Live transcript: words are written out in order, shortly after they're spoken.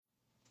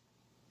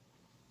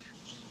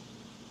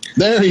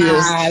There he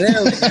is.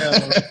 There we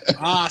go.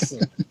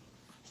 Awesome.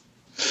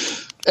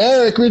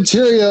 Eric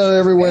Renteria,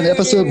 everyone. Hey,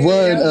 episode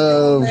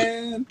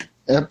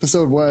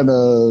one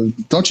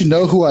of Don't You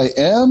Know Who I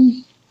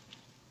Am?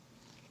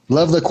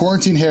 Love the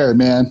quarantine hair,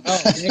 man. Oh,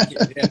 thank you.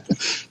 Yeah.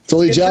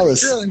 Totally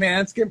jealous. Really,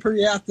 man. It's getting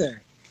pretty out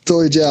there.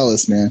 Totally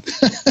jealous, man.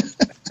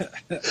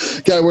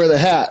 Gotta wear the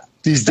hat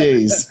these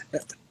days.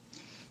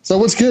 So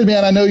what's good,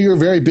 man? I know you're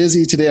very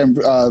busy today. I'm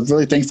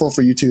really thankful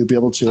for you to be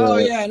able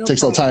to take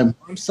some time.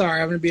 I'm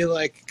sorry. I'm going to be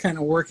like kind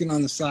of working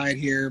on the side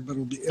here, but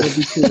it'll be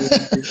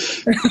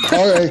cool.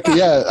 All right.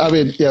 Yeah. I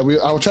mean, yeah,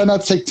 I will try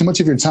not to take too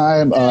much of your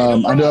time.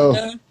 I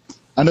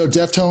know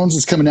Deftones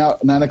is coming out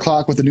at 9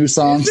 o'clock with a new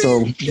song, so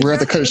we're going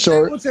to cut it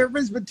short. What's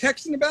everybody's been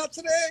texting about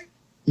today?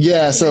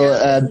 Yeah, so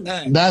at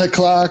 9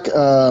 o'clock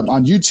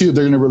on YouTube,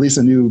 they're going to release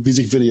a new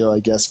music video, I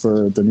guess,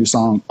 for the new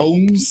song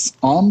Ohms.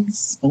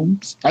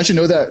 I should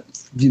know that,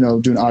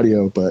 doing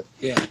audio, but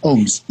yeah.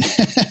 Ohms.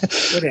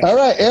 All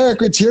right,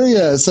 Eric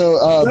Renteria.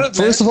 So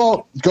first of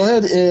all, go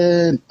ahead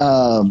and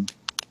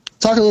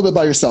talk a little bit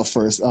about yourself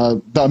first,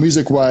 about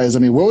music-wise. I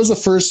mean, what was the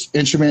first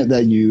instrument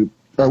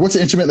what's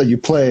the instrument that you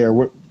play, or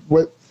what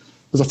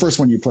was the first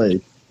one you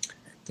played?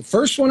 The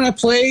first one I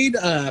played,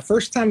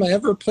 first time I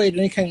ever played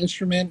any kind of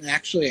instrument,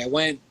 actually I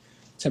went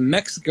to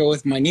Mexico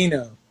with my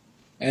Nino,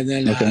 and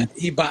then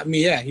he bought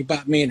me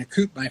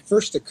my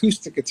first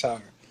acoustic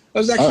guitar. I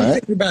was actually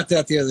thinking about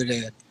that the other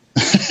day.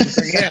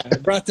 I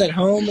brought that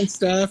home and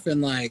stuff,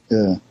 and I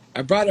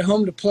brought it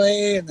home to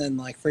play, and then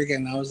I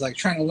was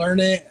trying to learn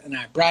it, and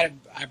I brought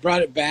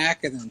it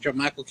back, and then Joe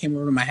Michael came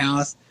over to my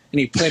house, and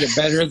he played it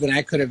better than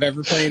I could have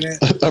ever played it.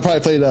 I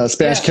probably played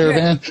Spanish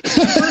Caravan. Yeah.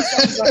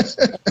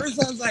 At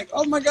first I was like,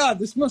 oh my God,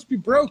 this must be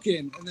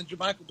broken. And then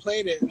Jermichael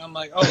played it, and I'm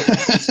like, oh,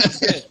 that's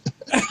good.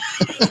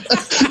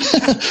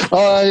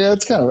 Oh, yeah,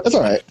 it's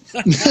all right.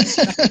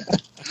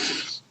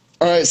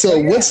 All right, so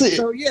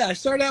I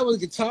started out with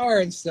guitar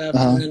and stuff,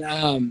 and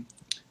then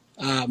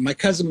my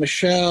cousin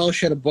Michelle,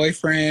 she had a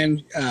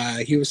boyfriend.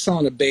 He was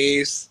selling a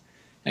bass.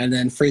 And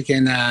then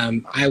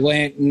I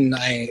went and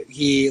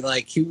he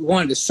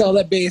wanted to sell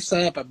that bass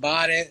up. I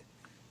bought it,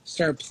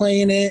 started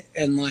playing it,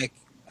 and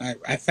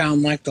I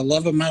found the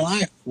love of my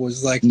life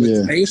was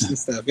with bass and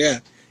stuff. Yeah,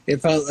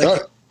 it felt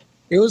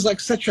it was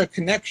such a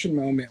connection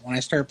moment when I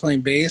started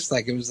playing bass.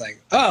 It was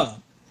oh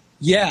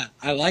yeah,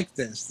 I like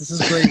this. This is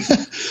great.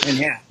 And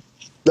yeah.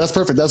 That's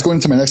perfect. That's going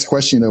into my next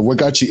question of what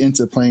got you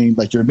into playing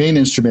your main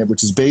instrument,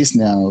 which is bass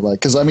now.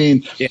 Because I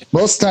mean,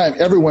 most of the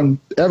time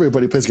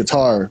everybody plays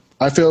guitar.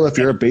 I feel if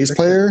you're a bass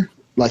player,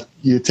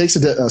 it takes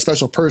a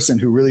special person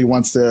who really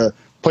wants to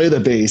play the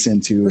bass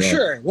into. For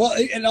sure. Well,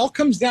 it all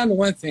comes down to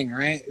one thing,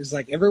 right? It's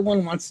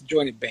everyone wants to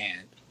join a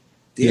band.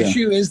 The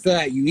issue is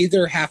that you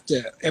either have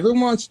to. Everyone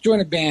wants to join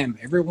a band.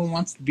 Everyone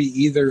wants to be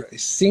either a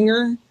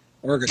singer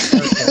or a guitar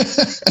player.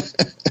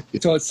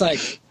 So it's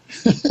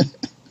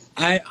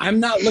I'm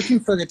not looking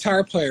for a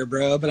guitar player,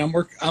 bro, but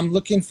I'm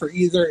looking for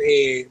either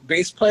a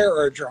bass player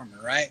or a drummer,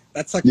 right?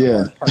 That's the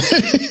hard part.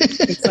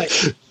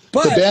 It's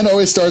but the band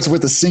always starts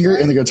with the singer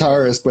and the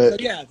guitarist, but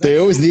they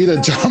always need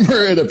a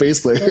drummer and a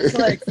bass player. It's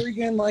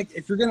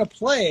if you're gonna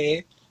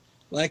play,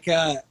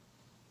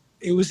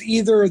 it was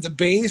either the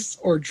bass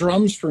or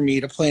drums for me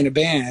to play in a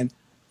band,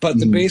 but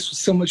the bass was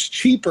so much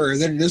cheaper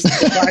than it is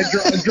to buy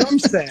a drum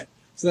set.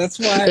 So that's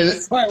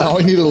why I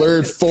only need to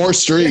learn 4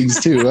 strings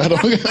too. I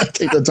don't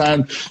take the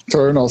time to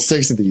learn all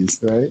 6 of these,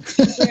 right?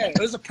 Yeah, it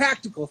was a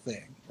practical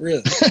thing,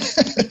 really.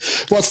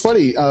 Well, it's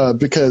funny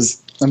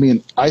because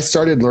I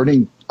started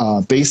learning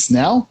bass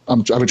now.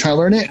 I've been trying to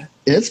learn it.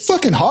 It's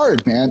fucking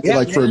hard, man.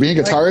 For being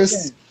a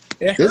guitarist,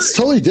 it's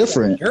totally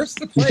different. It hurts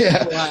to play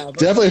for a while.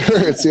 Definitely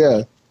hurts.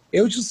 Yeah.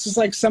 It was just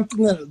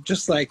something that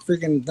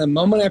the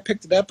moment I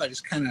picked it up, I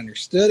just kind of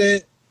understood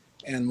it.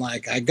 And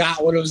I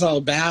got what it was all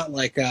about.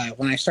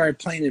 When I started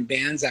playing in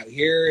bands out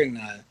here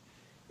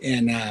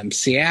in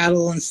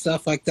Seattle and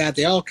stuff like that,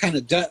 they all kind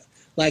of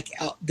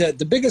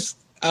the biggest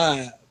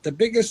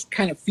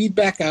kind of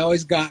feedback I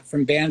always got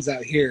from bands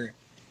out here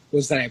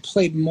was that I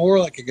played more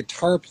like a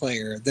guitar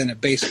player than a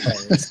bass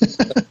player.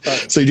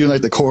 So you do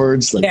the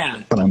chords, So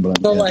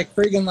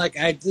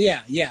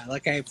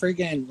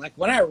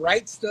when I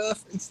write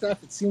stuff and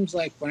stuff, it seems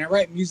when I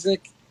write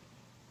music.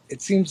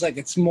 It seems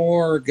it's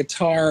more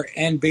guitar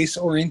and bass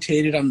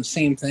orientated on the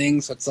same thing.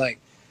 So it's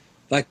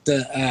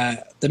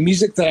the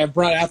music that I've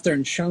brought out there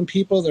and shown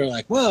people, they're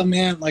well,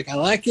 man, I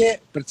like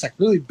it, but it's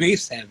really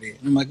bass heavy.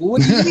 And I'm well,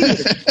 what do you mean?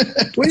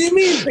 What do you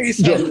mean bass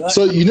heavy?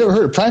 So you never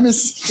heard of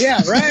Primus? Yeah,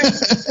 right.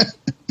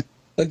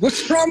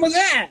 What's the problem with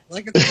that?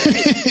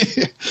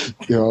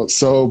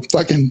 So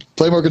fucking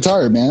play more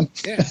guitar, man.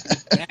 Yeah.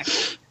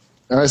 Exactly.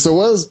 All right. So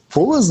what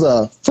was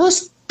the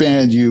first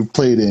band you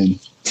played in?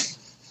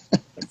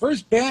 The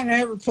first band I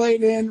ever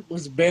played in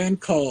was a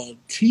band called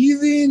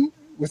Teething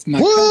with my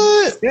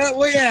cousin. Yeah,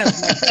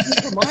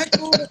 my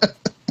Michael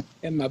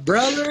and my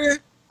brother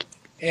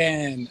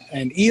and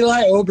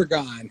Eli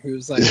Obregon,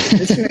 who's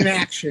missing in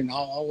action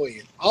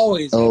always.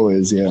 Always,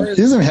 yeah. He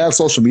doesn't even have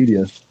social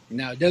media.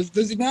 No,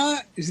 does he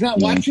not? Is he not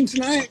watching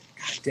tonight?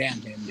 God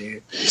damn him,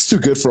 dude. He's too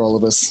good for all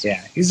of us.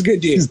 Yeah, he's a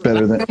good dude. He's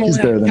better than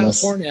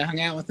California, us. Hung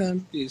out with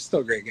him. He's still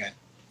a great guy.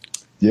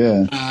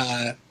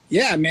 Yeah.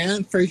 Yeah,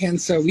 man. Freaking.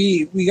 So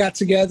we got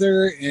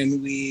together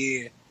and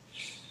we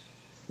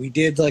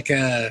did like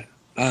I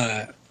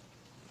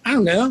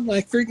don't know,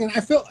 like freaking.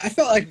 I felt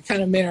like we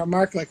kind of made our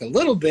mark like a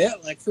little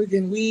bit. Like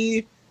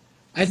freaking.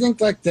 I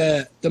think like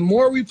the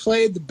more we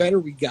played, the better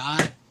we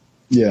got.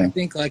 Yeah. I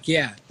think like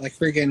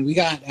freaking. We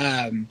got.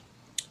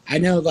 I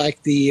know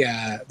like the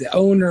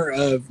owner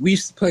of, we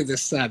used to play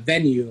this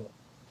venue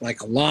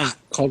like a lot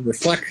called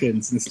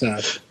Reflections and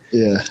stuff.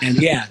 Yeah.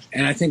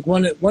 And I think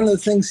one of the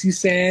things he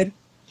said,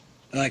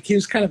 like he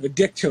was kind of a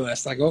dick to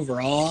us like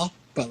overall,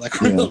 but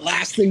like one of the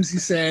last things he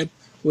said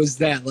was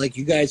that like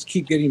you guys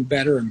keep getting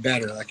better and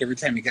better like every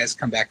time you guys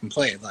come back and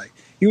play. Like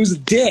he was a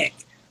dick,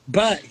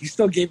 but he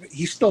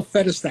still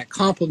fed us that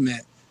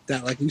compliment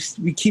that like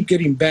we keep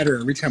getting better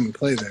every time we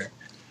play there.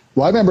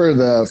 Well, I remember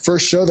the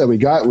first show that we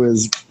got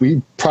was we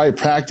probably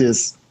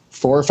practiced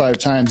 4 or 5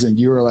 times, and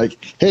you were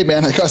like, "Hey,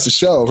 man, I got the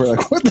show." We're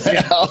like, "What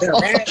the hell? Yeah,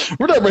 right?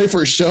 We're not ready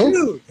for a show."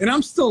 Dude, and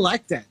I'm still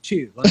like that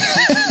too. Like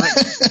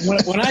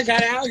when I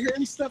got out here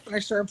and stuff, and I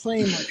started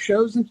playing like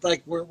shows and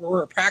like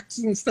we're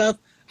practicing and stuff,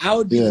 I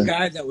would be the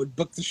guy that would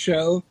book the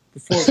show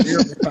before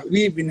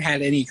we even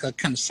had any like,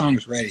 kind of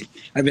songs ready.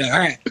 I'd be like, "All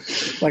right,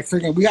 like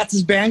freaking, we got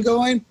this band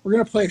going. We're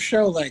gonna play a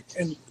show like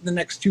in the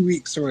next 2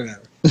 weeks or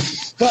whatever."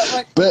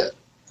 But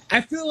I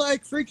feel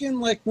like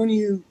freaking like when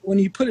you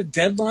put a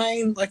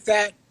deadline like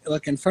that,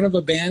 like in front of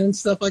a band and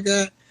stuff like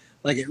that,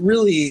 like it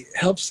really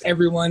helps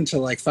everyone to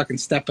like fucking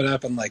step it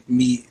up and like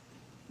meet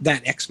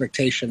that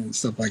expectation and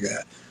stuff like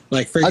that.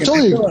 Like freaking,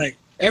 I feel like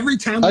every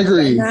time we've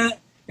done that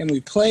and we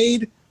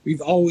played,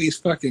 we've always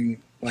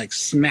fucking like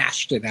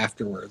smashed it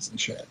afterwards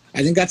and shit.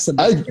 I think that's the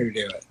best way to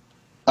do it.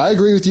 I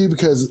agree with you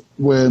because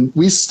when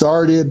we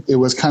started, it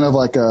was kind of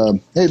like,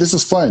 "Hey, this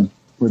is fun.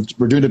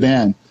 We're doing a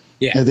band."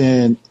 Yeah. And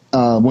then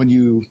when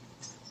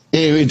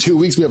in 2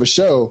 weeks we have a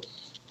show,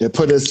 it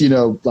put us,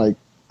 like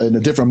in a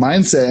different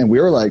mindset, and we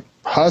were like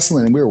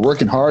hustling and we were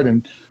working hard,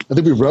 and I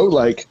think we wrote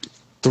like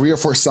 3 or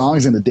 4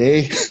 songs in a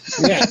day.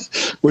 Yeah.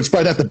 Which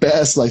probably not the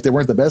best, like they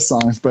weren't the best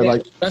songs, but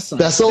like that's so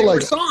they like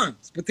were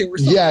songs, but they were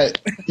songs.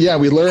 Yeah,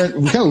 we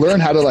kind of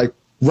learned how to like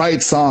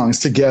write songs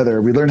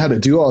together. We learned how to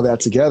do all that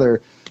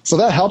together. So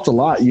that helped a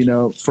lot,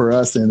 for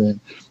us. And then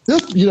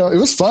it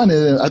was fun.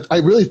 And I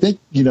really think,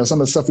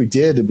 some of the stuff we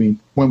did, I mean,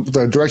 when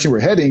the direction we're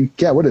heading,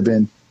 would have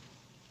been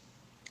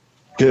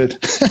good.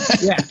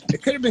 Yeah,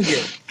 it could have been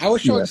good. I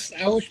wish I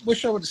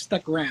would have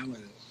stuck around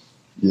with it.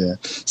 Yeah.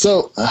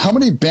 So how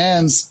many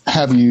bands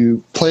have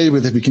you played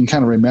with, if you can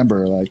kind of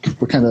remember? Like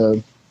what kind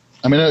of,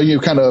 I mean, you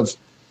kind of,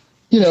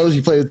 you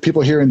play with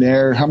people here and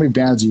there. How many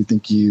bands do you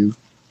think you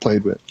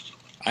played with?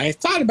 I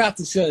thought about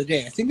this the other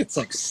day. I think it's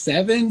like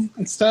 7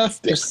 and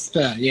stuff. Just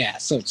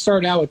So it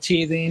started out with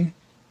Teething.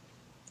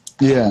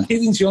 Yeah.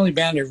 Teething's the only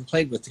band I ever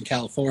played with in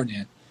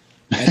California.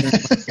 And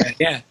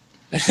then,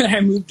 and then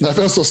I moved. That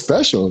feels so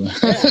special.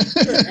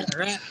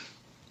 Right.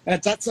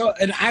 That's all.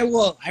 And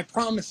I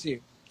promise you,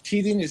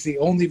 Teething is the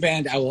only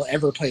band I will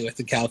ever play with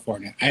in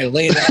California. I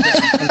lay that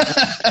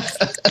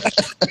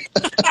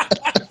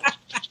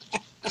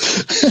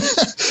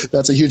down.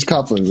 That's a huge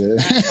compliment, man.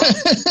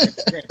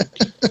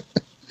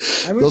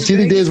 Those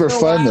Teething days were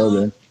fun, though,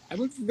 man. I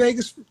moved to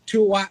Vegas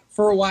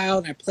for a while,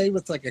 and I played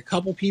with like a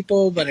couple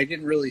people, but I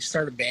didn't really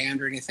start a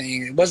band or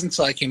anything. It wasn't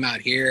until I came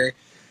out here.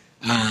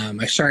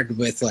 I started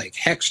with like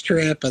Hex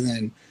Trip, and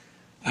then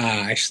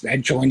I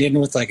joined in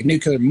with like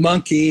Nuclear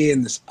Monkey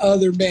and this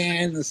other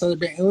band. It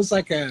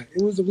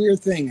was a weird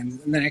thing, and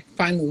then I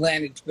finally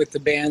landed with the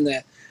band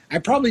that I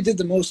probably did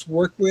the most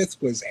work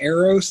with was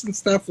Eros and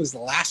stuff. Was the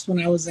last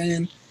one I was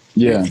in.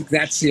 Yeah,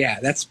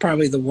 that's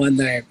probably the one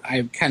that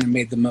I kind of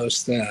made the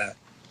most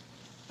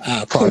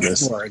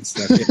progress for and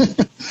stuff.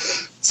 Yeah.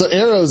 So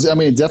Eros, I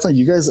mean, definitely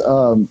you guys.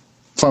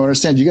 If I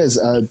understand, you guys,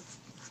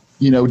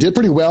 did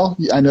pretty well.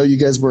 I know you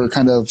guys were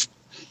kind of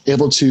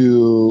able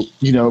to,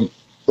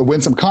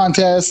 win some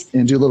contests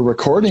and do a little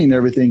recording and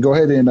everything. Go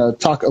ahead and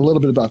talk a little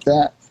bit about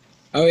that.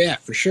 Oh yeah,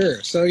 for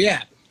sure. So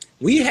yeah,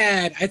 we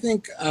had, I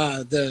think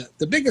the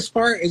biggest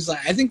part is like,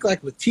 I think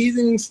like with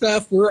Teething and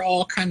stuff, we're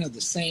all kind of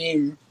the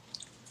same.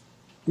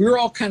 We were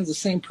all kind of the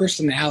same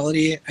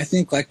personality. I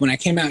think like when I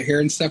came out here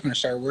and stuff and I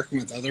started working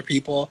with other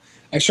people,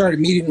 I started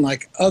meeting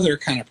like other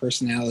kind of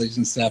personalities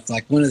and stuff.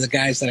 Like one of the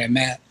guys that I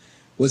met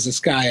was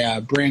this guy,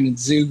 Brandon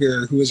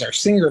Zuger, who was our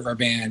singer of our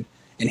band.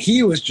 And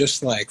he was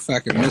just like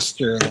fucking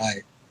Mr.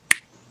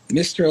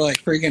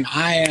 Friggin'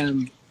 I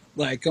am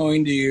like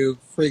going to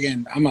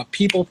friggin' I'm a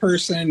people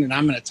person and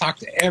I'm going to talk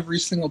to every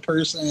single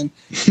person.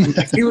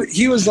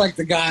 He was like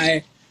the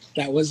guy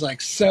that was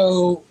like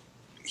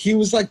he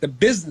was like the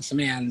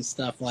businessman and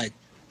stuff, like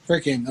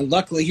freaking. And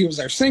luckily, he was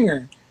our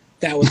singer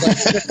that was like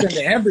shipped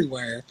into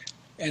everywhere,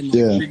 and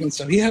like, freaking.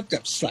 So he hooked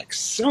up like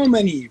so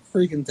many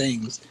freaking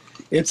things.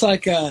 It's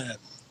like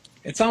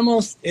it's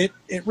almost it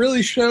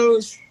really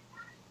shows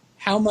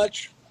how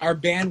much our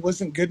band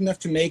wasn't good enough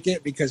to make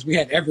it because we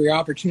had every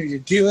opportunity to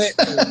do it.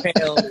 We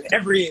failed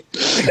every.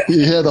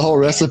 You had the whole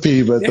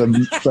recipe, but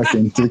the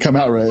fucking didn't come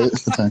out right at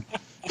the time.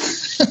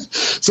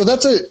 So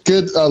that's a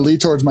good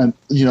lead towards my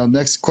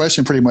next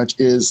question. Pretty much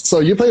is, so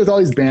you play with all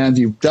these bands,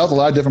 you've dealt with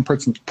a lot of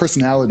different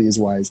personalities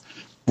wise.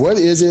 What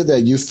is it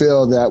that you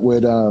feel that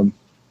would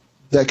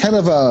that kind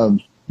of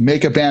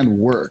make a band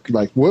work?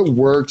 Like, what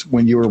worked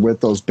when you were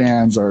with those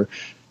bands, or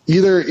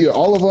either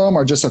all of them,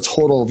 or just a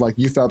total of like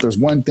you felt there's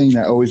one thing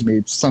that always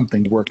made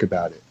something work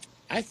about it?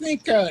 I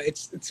think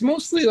it's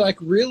mostly like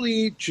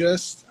really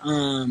just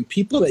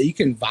people that you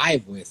can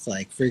vibe with.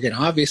 Like, freaking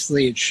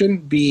obviously it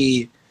shouldn't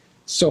be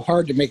so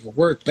hard to make it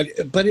work, but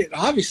it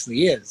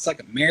obviously is. It's like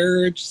a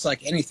marriage. It's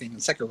like anything.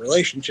 It's like a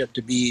relationship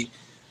to be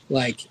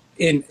like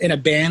in a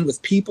band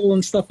with people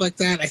and stuff like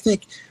that. I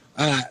think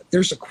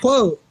there's a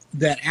quote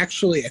that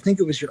actually I think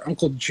it was your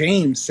Uncle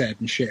James said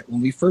and shit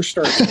when we first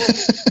started.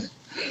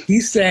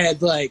 He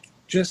said, like,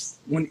 just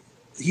when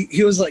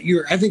he was like,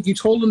 I think you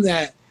told him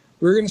that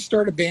we were going to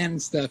start a band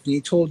and stuff, and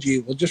he told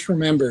you, well, just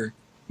remember,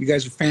 you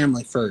guys are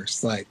family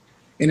first. Like,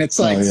 and it's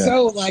like,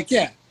 so like,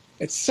 yeah,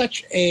 it's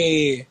such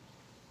a,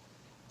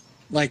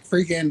 like,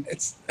 freaking,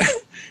 it's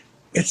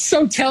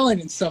so telling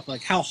and stuff,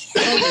 like how hard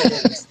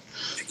it is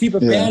to keep a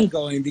band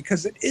going,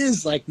 because it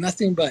is like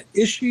nothing but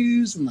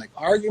issues and like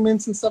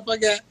arguments and stuff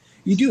like that.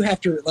 You do have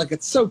to, like,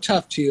 it's so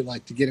tough to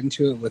like to get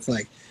into it with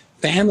like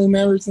family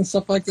members and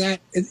stuff like that.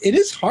 It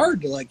is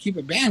hard to like keep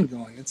a band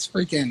going. It's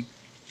freaking,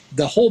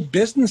 the whole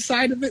business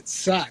side of it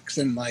sucks.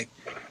 And like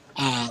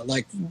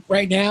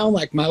right now,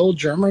 like my old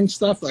drummer and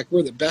stuff, like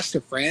we're the best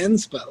of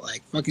friends, but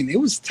like fucking it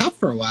was tough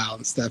for a while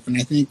and stuff. And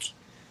I think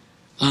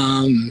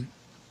I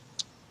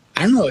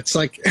don't know, it's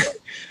like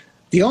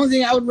the only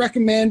thing I would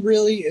recommend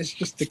really is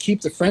just to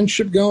keep the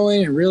friendship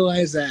going and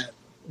realize that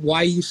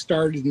why you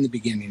started in the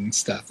beginning and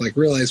stuff. Like,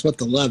 realize what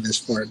the love is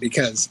for it,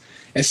 because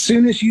as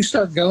soon as you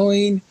start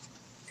going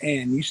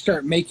and you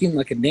start making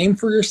like a name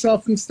for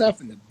yourself and stuff,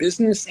 and the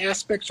business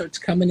aspect starts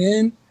coming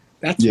in,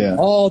 that's when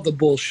all the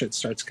bullshit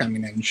starts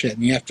coming in and shit.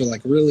 And you have to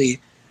like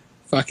really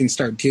fucking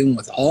start dealing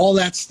with all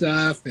that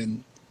stuff,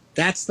 and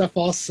that stuff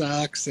all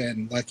sucks.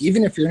 And like,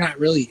 even if you're not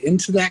really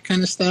into that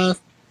kind of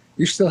stuff,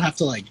 you still have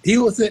to like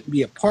deal with it and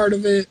be a part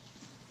of it.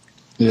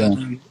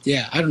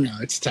 Yeah, I don't know.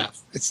 It's tough.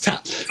 It's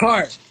tough. It's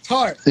hard. It's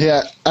hard.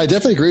 Yeah, I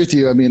definitely agree with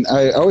you. I mean,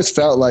 I always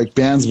felt like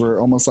bands were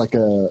almost like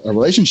a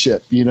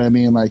relationship. You know what I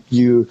mean? Like,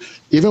 you,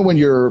 even when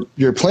you're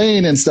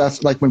playing and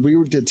stuff, like when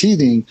we did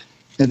Teething,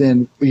 and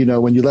then,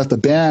 when you left the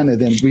band, and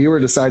then we were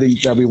deciding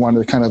that we wanted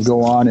to kind of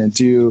go on and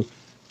do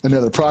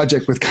another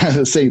project with kind of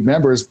the same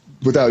members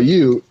without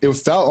you, it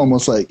felt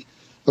almost like,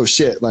 oh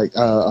shit, like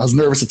I was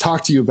nervous to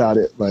talk to you about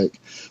it. Like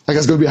I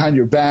was going behind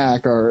your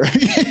back, or,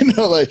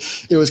 like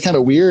it was kind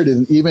of weird.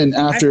 And even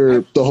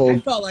after the whole, I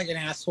felt like an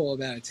asshole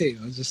about it too.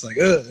 I was just like,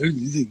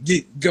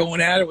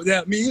 going at it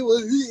without me.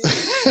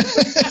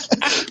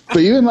 But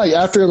even like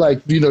after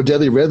like,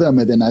 Deadly Rhythm,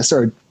 and then I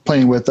started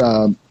playing with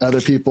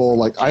other people,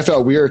 like I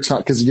felt weird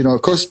because,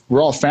 of course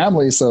we're all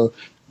family. So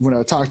when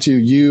I talk to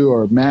you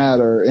or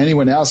Matt or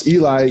anyone else,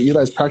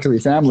 Eli's practically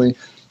family,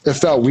 it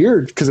felt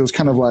weird because it was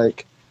kind of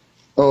like,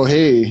 oh,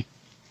 hey,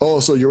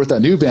 so you're with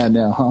that new band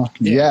now, huh?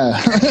 Yeah.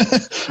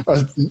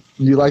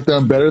 You like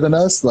them better than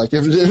us? Like,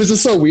 it was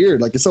just so weird.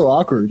 Like, it's so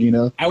awkward,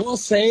 I will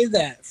say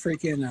that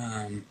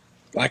freaking,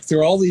 like,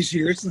 through all these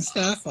years and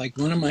stuff, like,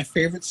 one of my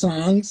favorite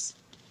songs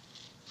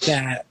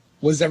that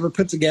was ever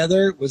put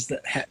together was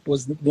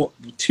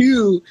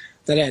two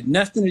that I had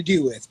nothing to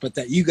do with, but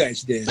that you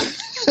guys did,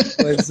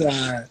 was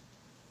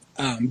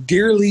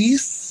Dear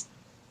Lease.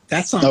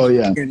 That song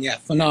was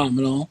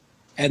phenomenal.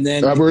 And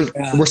then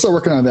we're still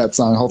working on that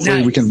song.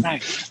 Hopefully we can,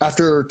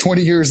 after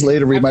 20 years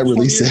later, we might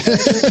release it.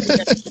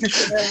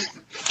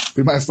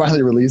 We might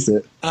finally release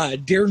it.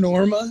 Dear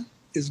Norma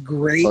is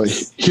great. Oh,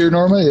 Here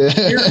Norma? Yeah.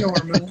 Dear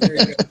Norma. There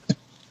you go.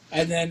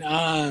 And then,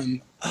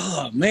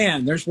 oh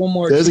man, there's one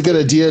more. There's a good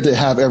idea to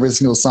have every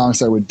single song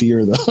start with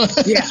Dear, though.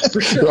 Yeah,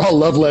 for sure. They're all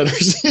love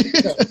letters.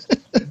 So,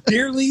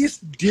 Dear Lise,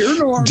 Dear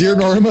Norma. Dear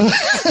Norma.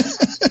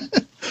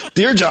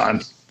 Dear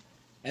John.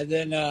 And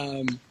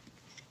then,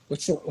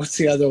 what's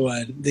the other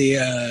one?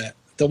 The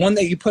one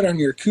that you put on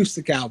your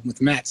acoustic album with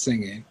Matt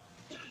singing.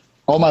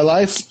 All My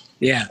Life?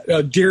 Yeah.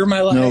 Oh, Dear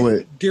My Life. No,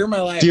 wait. Dear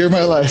My Life. Dear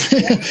My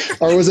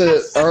Life. Or was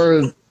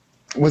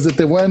it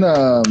the one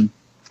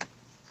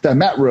that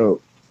Matt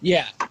wrote?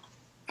 Yeah.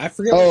 I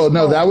forget. Oh,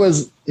 no, that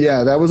was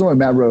the one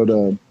Matt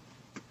wrote.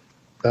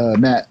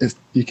 Matt, if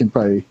you can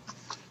probably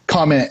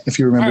comment if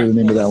you remember the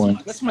name of that one.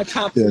 That's my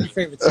top 3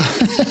 favorite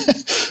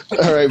songs.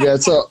 All right, man.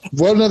 So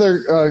one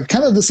other,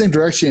 kind of the same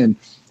direction.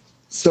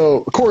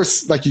 So, of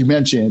course, like you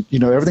mentioned,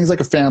 everything's like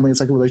a family. It's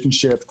like a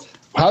relationship.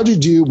 How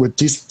did you do with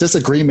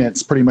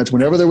disagreements, pretty much?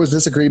 Whenever there was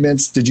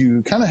disagreements, did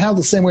you kind of have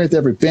the same way with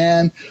every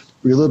band?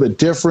 Were you a little bit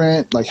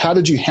different? Like, how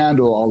did you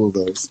handle all of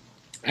those?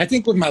 I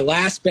think with my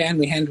last band,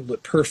 we handled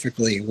it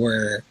perfectly,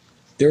 where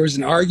there was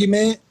an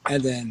argument,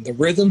 and then the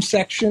rhythm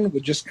section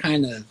would just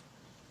kind of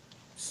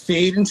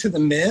fade into the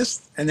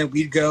mist, and then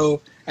we'd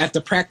go at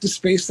the practice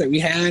space that we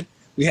had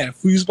a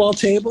foosball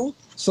table.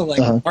 So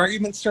like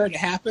arguments started to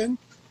happen.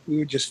 We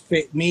would just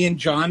me and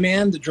John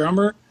Man, the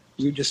drummer,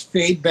 we would just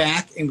fade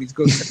back and we'd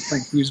go start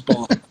playing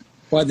foosball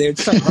while they'd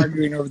start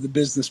arguing over the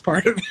business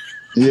part of it.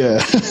 Yeah.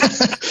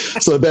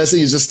 So the best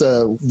thing is just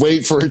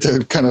wait for it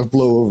to kind of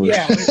blow over.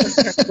 Yeah,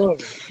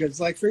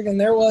 because like freaking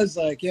there was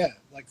like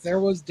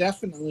there was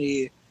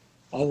definitely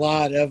a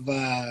lot of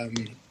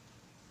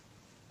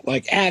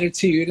like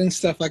attitude and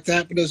stuff like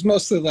that, but it was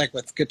mostly like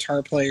with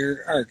guitar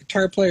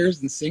players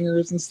and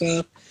singers and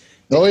stuff.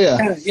 Oh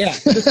yeah,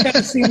 it just kind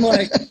of seemed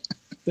like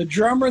the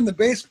drummer and the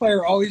bass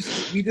player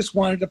we just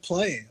wanted to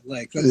play.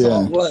 Like that's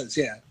all it was.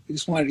 Yeah, we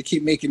just wanted to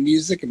keep making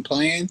music and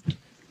playing.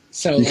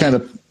 So you kind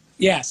of.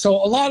 Yeah, so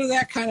a lot of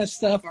that kind of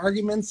stuff,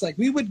 arguments, like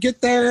we would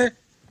get there,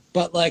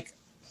 but like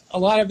a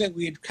lot of it,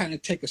 we'd kind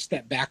of take a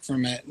step back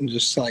from it and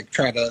just like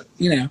try to,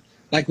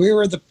 like we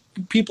were the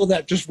people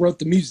that just wrote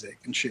the music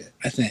and shit,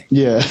 I think.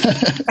 Yeah.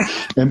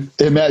 and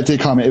Matt did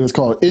comment, it was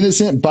called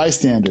Innocent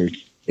Bystander.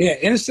 Yeah,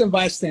 Innocent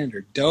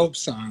Bystander. Dope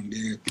song,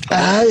 dude.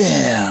 I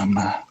am.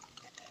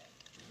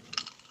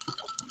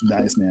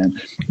 Nice,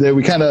 man. Then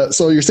we kind of,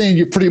 so you're saying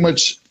you pretty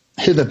much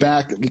hit the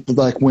back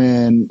like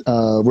when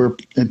we're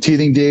in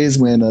teething days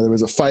when there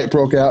was a fight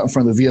broke out in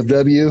front of the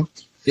VFW.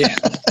 Yeah.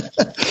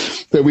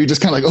 That we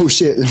just kind of like, oh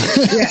shit.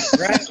 Yeah,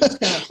 right.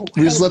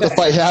 We just let the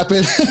fight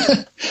happen.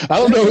 I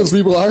don't know who those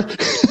people are.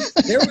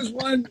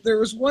 There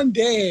was one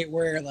day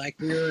where like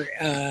we were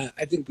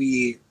I think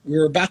we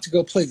were about to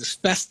go play this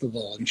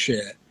festival and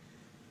shit.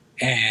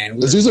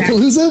 And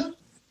Azuzapalooza?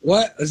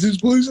 What?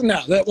 Azuzapalooza?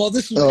 No.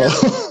 This was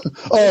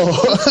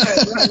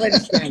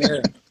latest band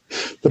era.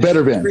 The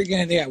better band.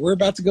 We're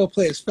about to go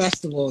play this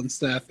festival and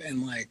stuff,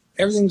 and like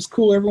everything was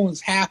cool, everyone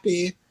was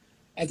happy,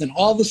 and then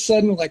all of a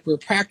sudden, like we were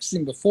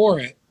practicing before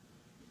it,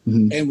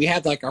 and we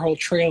had like our whole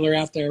trailer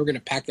out there. We're gonna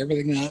pack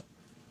everything up.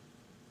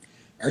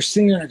 Our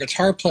singer and our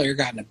guitar player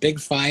got in a big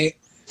fight,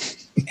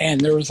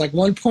 and there was like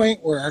one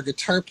point where our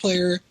guitar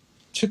player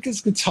took his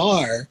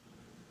guitar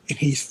and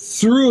he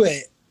threw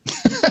it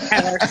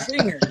at our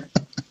singer.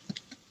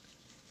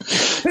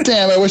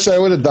 Damn, I wish I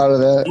would have thought of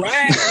that.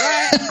 Right.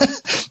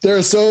 There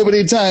are so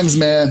many times,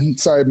 man.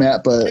 Sorry,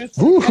 Matt, but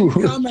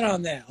comment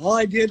on that. All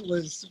I did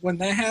was when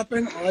that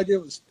happened,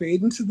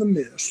 fade into the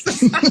mist.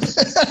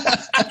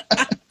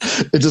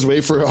 And just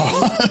wait for it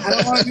all. I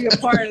don't want to be a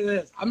part of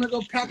this. I'm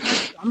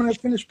gonna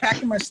finish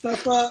packing my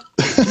stuff up.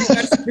 You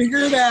guys figure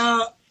it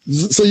out.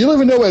 So you don't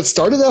even know what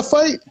started that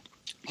fight?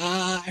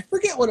 I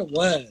forget what it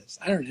was.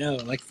 I don't know.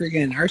 Like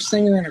friggin' our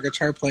singer and our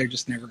guitar player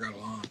just never got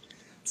along.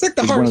 It's like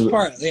the hardest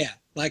part. Yeah.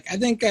 Like I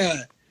think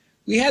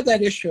we had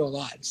that issue a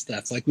lot and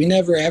stuff. Like we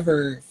never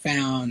ever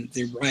found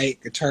the right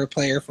guitar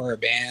player for our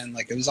band.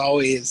 Like it was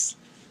always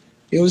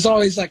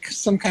like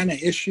some kind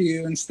of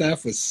issue and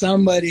stuff with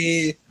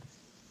somebody.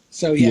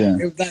 So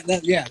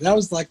that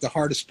was like the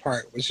hardest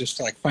part was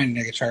just like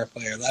finding a guitar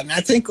player. And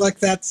I think like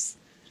that's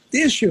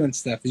the issue and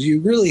stuff is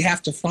you really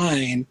have to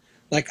find.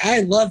 Like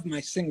I love my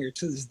singer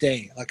to this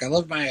day. Like I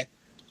love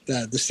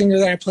the singer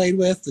that I played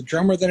with, the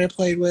drummer that I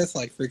played with,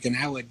 like freaking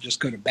I would just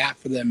go to bat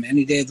for them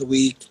any day of the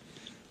week.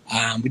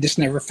 We just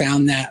never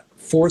found that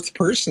fourth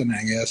person,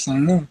 I guess. I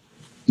don't know.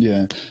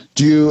 Yeah.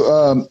 Do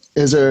you,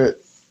 is there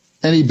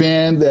any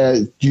band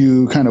that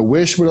you kind of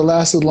wish would have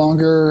lasted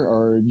longer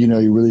or,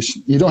 you really,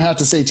 you don't have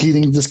to say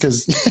Teething just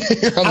because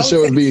you're on the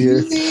show and be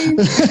here.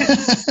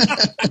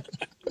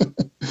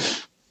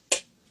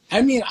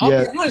 I mean, I'll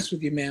be honest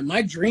with you, man.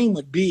 My dream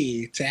would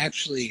be to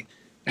actually,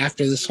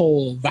 after this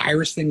whole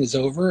virus thing is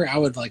over, I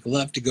would like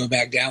love to go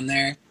back down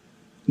there.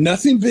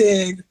 Nothing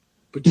big,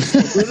 but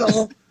just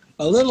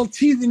a little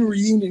Teething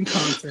reunion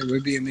concert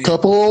would be amazing.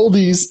 Couple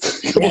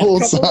oldies, couple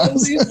old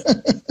songs.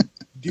 Oldies.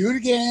 Do it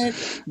again.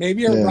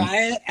 Maybe a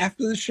riot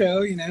after the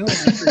show,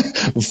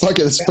 Fuck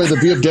it, let's play the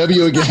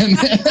VFW again.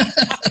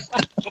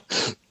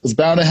 It's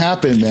bound to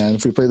happen, man,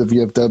 if we play the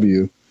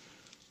VFW.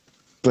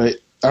 But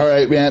all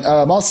right, man.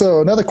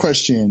 Also, another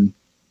question,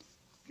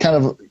 kind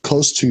of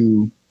close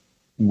to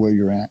where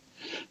you're at.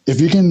 If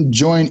you can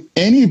join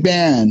any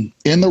band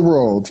in the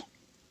world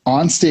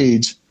on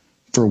stage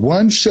for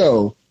one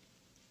show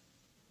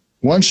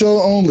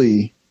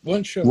only,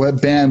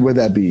 what band would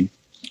that be?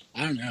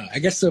 I don't know. I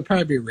guess it'll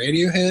probably be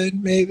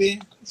Radiohead, maybe.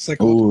 It's like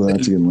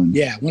that's a good one.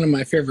 Yeah, one of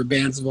my favorite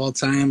bands of all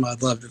time.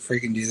 I'd love to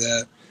freaking do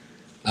that.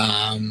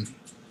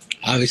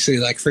 Obviously,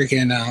 like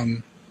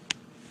freaking.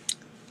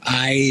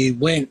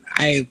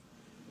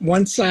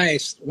 Once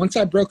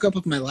I broke up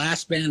with my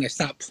last band, I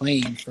stopped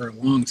playing for a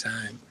long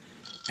time,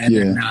 and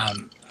then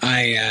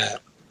I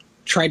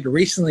tried to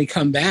recently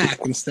come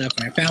back and stuff,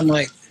 and I found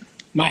like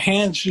my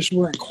hands just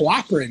weren't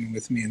cooperating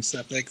with me and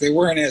stuff. Like they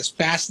weren't as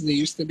fast as they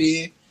used to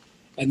be.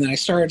 And then I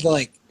started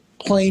like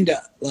playing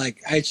to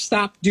like I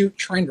stopped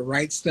trying to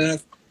write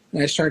stuff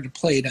and I started to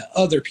play to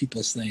other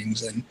people's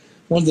things. And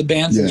one of the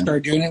bands I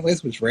started doing it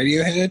with was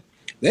Radiohead.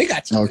 They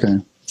got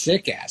some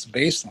sick ass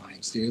bass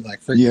lines, dude.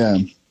 Like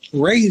freaking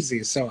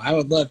crazy. So I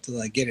would love to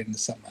like get into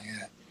something like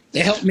that. They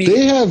helped me.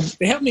 They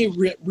helped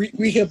me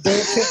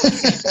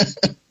rehabilitate.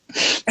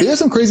 They have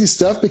some crazy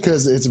stuff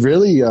because it's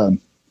really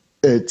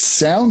it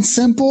sounds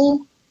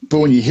simple, but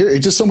when you hear it,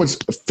 just so much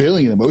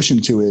feeling and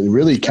emotion to it. It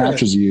really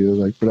captures you.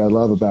 Like what I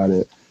love about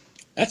it.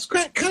 That's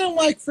kind of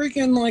like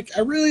freaking like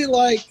I really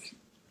like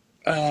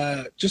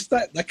just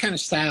that kind of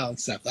style and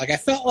stuff. Like I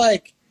felt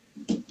like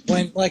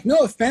when like no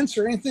offense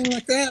or anything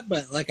like that,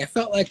 but like I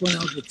felt like when I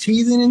was with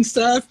Teething and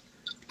stuff,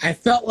 I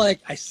felt like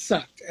I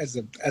sucked as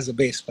a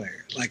bass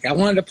player. Like I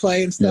wanted to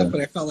play and stuff,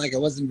 but I felt like I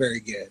wasn't very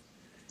good.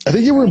 I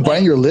think you weren't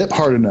biting your lip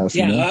hard enough.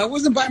 Yeah, you know? I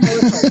wasn't biting my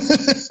lip hard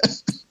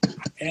enough.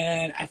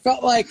 And I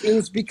felt like it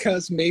was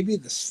because maybe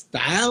the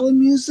style of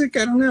music,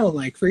 I don't know,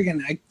 like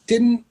freaking, I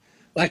didn't,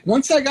 like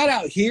once I got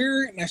out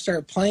here and I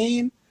started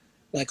playing,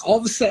 like all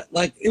of a sudden,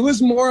 like it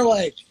was more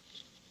like,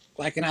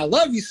 and I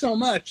love you so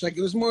much, like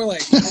it was more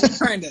like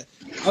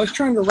I was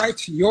trying to write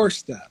to your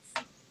stuff.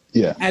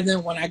 Yeah. And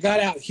then when I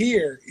got out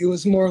here, it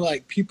was more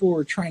like people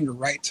were trying to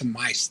write to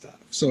my stuff.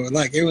 So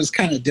like it was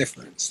kind of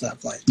different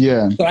stuff. Like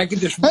so I could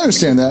just I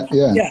understand that.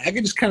 Yeah. Yeah, I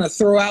could just kind of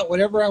throw out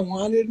whatever I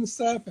wanted and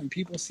stuff, and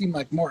people seem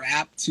like more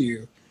apt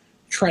to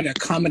try to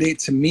accommodate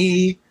to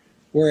me,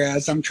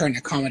 whereas I'm trying to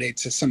accommodate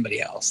to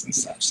somebody else and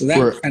stuff. So that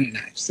was kind of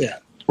nice. Yeah.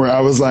 Where I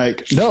was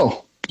like,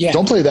 no,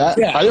 don't play that.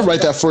 Yeah, I didn't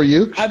write that for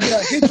you. I'd be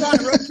like, hey, John,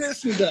 I wrote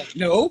this, and he'd be like,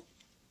 no,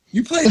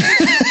 you played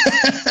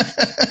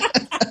it.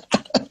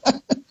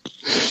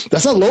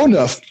 That's not low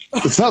enough.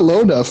 It's not low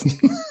enough.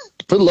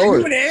 Put lower. Are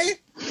you an A?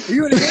 Are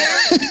you an A?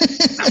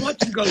 I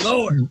want you to go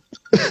lower.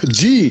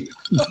 G.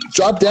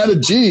 Drop down to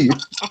G.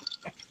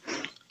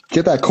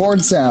 Get that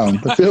corn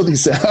sound, the filthy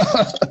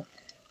sound.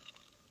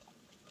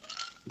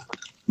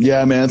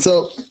 Yeah, man.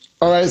 So,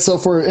 all right. So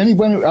for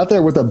anyone out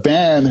there with a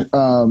band,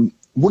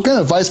 what kind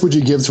of advice would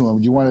you give to them?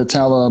 Do you want to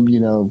tell them, you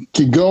know,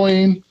 keep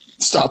going,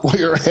 stop while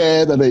you're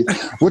ahead?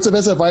 What's the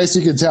best advice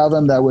you could tell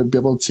them that would be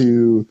able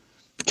to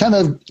kind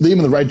of lead them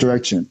in the right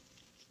direction?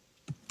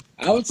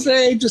 I would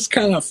say just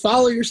kind of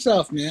follow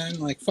yourself, man.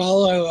 Like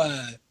follow,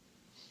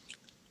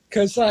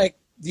 cause like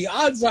the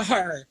odds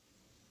are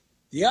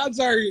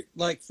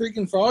like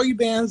freaking for all you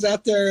bands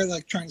out there,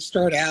 like trying to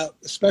start out,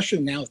 especially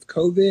now with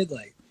COVID.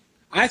 Like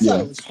I thought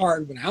it was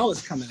hard when I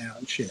was coming out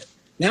and shit.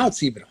 Now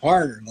it's even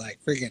harder. Like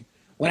freaking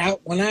when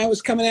I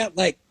was coming out,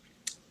 like,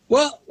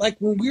 well, like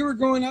when we were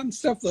growing up and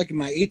stuff, like in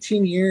my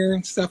 18 year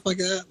and stuff like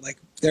that, like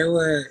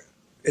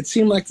it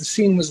seemed like the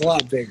scene was a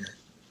lot bigger.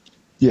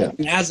 Yeah.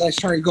 And as I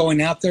started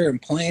going out there and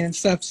playing and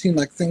stuff, it seemed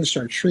like things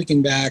started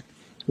shrinking back.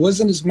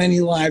 Wasn't as many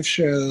live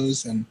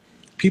shows and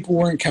people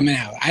weren't coming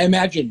out. I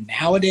imagine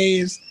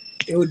nowadays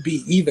it would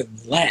be even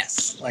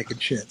less like and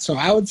shit. So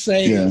I would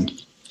say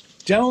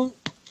don't,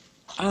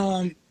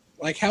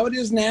 like how it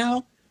is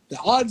now, the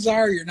odds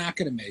are you're not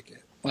going to make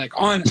it. Like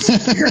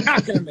honestly, you're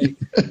not going to make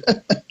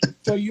it.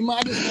 So you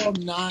might as well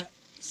not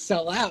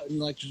sell out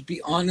and like just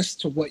be honest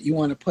to what you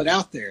want to put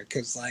out there.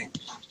 Cause like,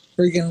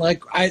 freaking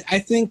like I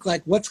think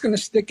like what's gonna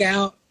stick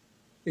out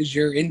is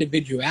your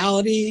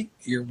individuality,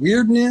 your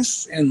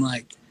weirdness, and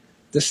like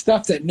the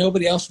stuff that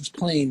nobody else is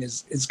playing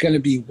is gonna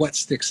be what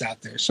sticks out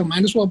there. So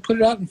might as well put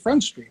it out in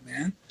Front Street,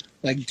 man.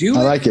 Like do it.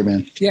 I like it,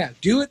 man. Yeah,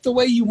 do it the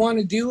way you want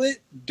to do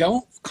it.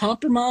 Don't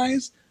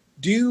compromise.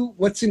 Do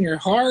what's in your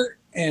heart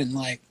and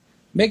like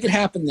make it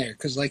happen there.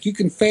 Cause like you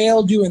can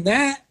fail doing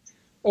that,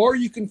 or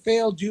you can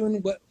fail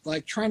doing what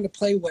like trying to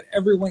play what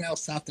everyone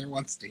else out there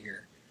wants to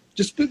hear.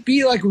 Just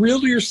be like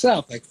real to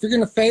yourself. Like if you're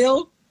gonna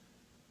fail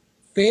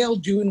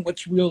doing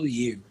what's real to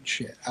you and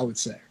shit, I would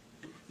say.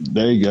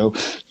 There you go.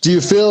 Do you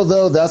feel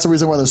though that's the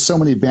reason why there's so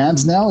many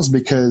bands now is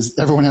because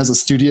everyone has a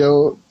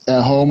studio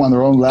at home on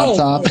their own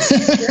laptop? Oh,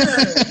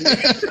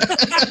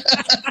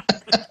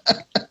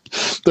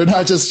 they're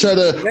not just trying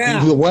to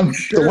the one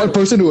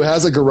person who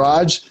has a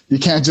garage. You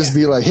can't just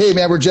be like, hey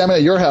man, we're jamming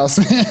at your house,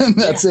 man.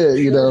 That's it,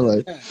 you know,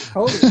 like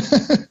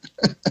totally.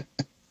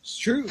 It's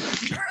true.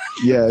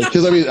 Yeah,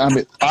 because I mean,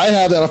 I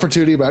have that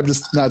opportunity, but I'm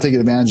just not taking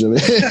advantage of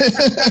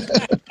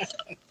it.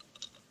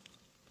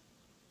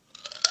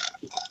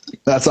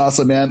 That's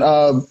awesome, man.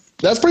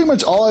 That's pretty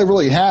much all I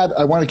really had.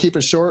 I want to keep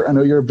it short. I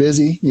know you're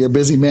busy. You're a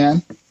busy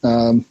man.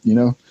 You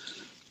know,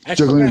 I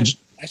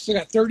still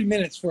got 30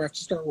 minutes before I have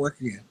to start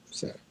working again.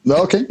 So.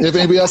 Okay. If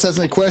anybody else has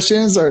any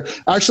questions, or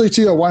actually,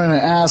 too, I wanted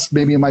to ask.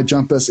 Maybe it might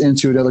jump us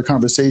into another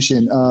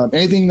conversation.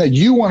 Anything that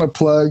you want to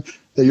plug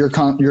that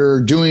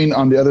you're doing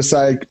on the other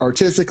side,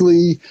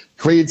 artistically,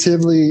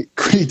 creative,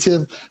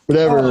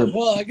 whatever.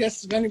 Well, I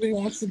guess if anybody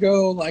wants to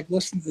go like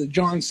listen to the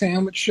John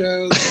Sandwich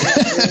shows,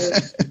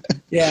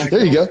 yeah,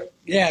 there you go.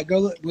 Yeah,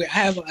 go. I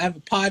have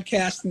a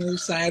podcast on the other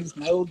side with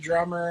my old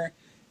drummer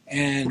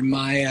and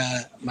my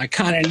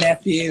kind of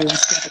nephew and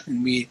stuff,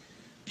 and we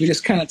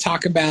just kind of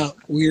talk about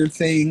weird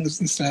things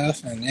and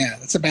stuff, and yeah,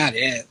 that's about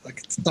it.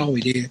 Like that's all we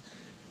do.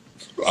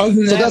 Other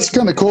than so that's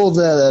kind of cool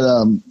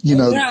that you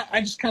know. Yeah,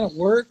 I just kind of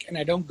work and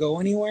I don't go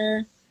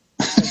anywhere.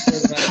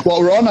 Well,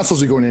 we're all not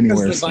supposed to be going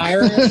anywhere. Because of the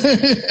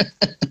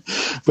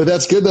virus. But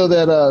that's good though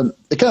that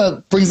it kind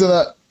of brings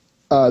up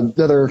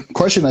the other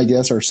question, I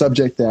guess, or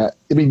subject that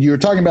I mean, you were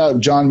talking about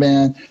John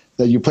Man,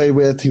 that you played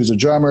with. He was a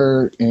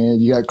drummer,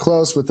 and you got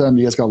close with him.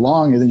 You guys got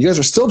along, and then you guys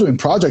are still doing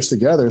projects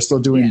together, still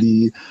doing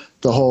the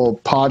whole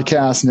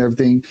podcast and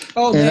everything.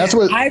 Oh, and man, that's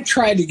what I've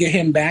tried to get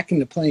him back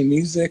into playing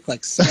music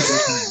like several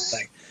times.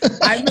 Like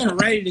I've been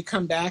ready to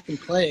come back and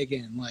play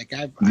again. Like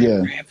I've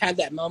had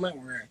that moment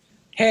where,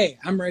 hey,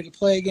 I'm ready to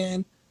play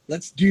again.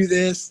 Let's do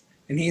this.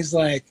 And he's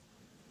like,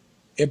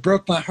 it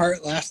broke my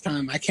heart last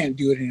time. I can't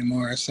do it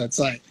anymore. So it's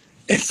like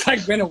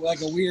been a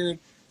weird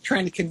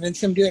trying to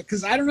convince him to do it,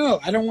 because I don't know.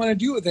 I don't want to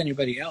do it with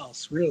anybody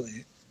else,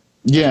 really.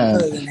 Yeah.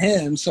 Other than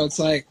him. So it's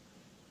like,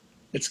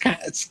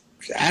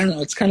 I don't know.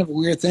 It's kind of a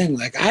weird thing.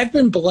 Like I've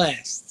been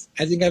blessed.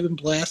 I think I've been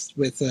blessed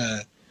with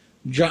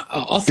John.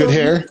 Good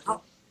hair.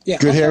 Yeah.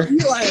 Good hair.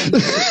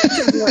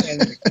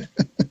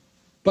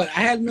 But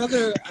I had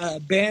another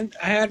band.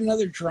 I had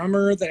another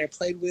drummer that I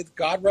played with.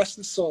 God rest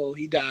his soul.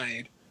 He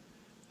died.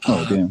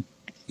 Oh damn.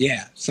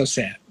 Yeah. So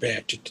sad.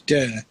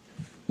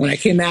 When I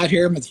came out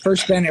here, the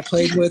first band I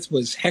played with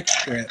was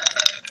Hexgrip,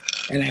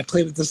 and I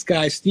played with this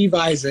guy Steve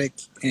Isaac,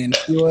 and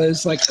he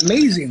was like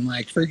amazing.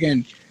 Like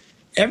friggin'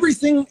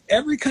 everything,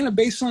 every kind of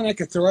bass line I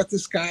could throw at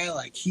this guy.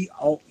 Like he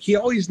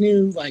always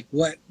knew like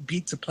what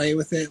beat to play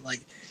with it.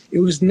 Like it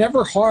was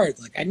never hard.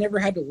 Like I never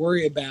had to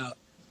worry about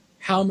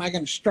how am I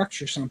going to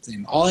structure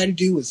something. All I had to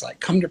do was like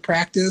come to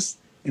practice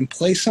and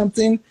play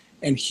something,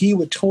 and he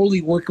would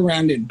totally work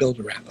around it and build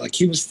around it. Like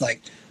he was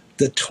like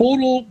the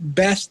total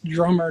best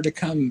drummer to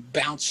come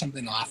bounce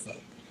something off of.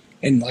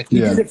 And like we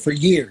did it for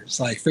years.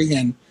 Like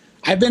friggin',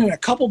 I've been in a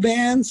couple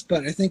bands,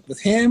 but I think with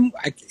him,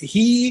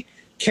 he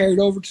carried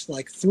over to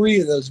like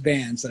 3 of those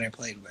bands that I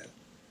played with,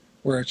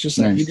 where it's just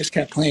like he just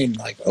kept playing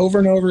like over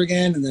and over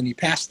again, and then he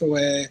passed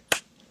away.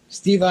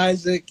 Steve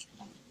Isaac,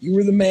 you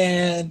were the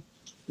man.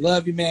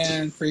 Love you,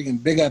 man.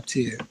 Freaking big up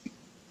to you.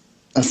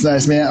 That's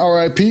nice, man.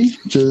 R.I.P.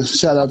 Just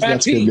shout out to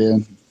that's good,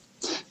 man.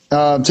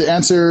 To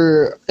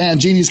answer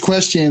Aunt Jeannie's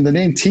question, the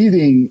name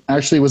Teething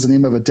actually was the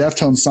name of a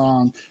Deftones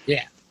song.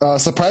 Yeah.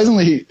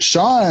 Surprisingly,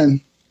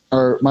 Sean,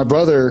 or my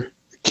brother,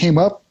 came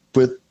up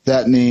with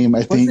that name,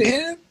 I think. Was it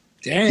him?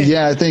 Dang.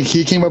 Yeah, I think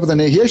he came up with the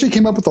name. He actually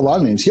came up with a lot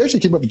of names. He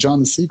actually came up with John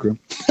the Seagram.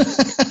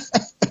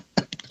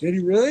 Did he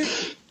really?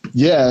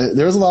 Yeah,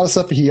 there was a lot of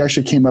stuff he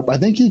actually came up. I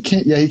think he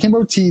came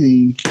up with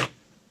Teething.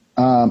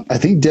 I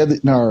think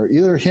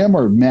either him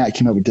or Matt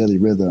came up with Deadly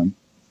Rhythm.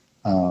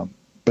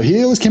 But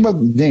he always came up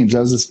with names. That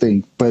was his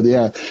thing. But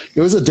yeah,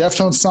 it was a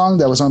Deftones song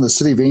that was on the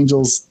City of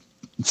Angels,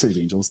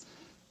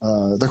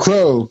 The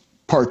Crow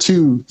Part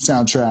 2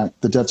 soundtrack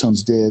the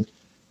Deftones did.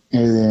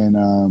 And then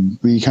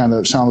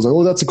Sean was like,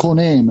 oh, that's a cool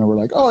name. And we're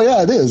like, oh,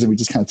 yeah, it is. And we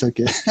just kind of took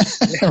it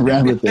and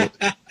ran with it.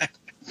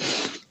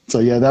 So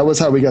yeah, that was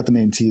how we got the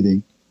name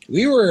Teething.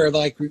 We were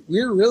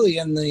really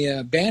in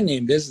the band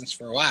name business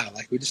for a while.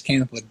 Like we just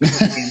came up with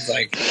names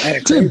like.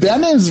 Dude,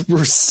 band names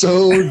were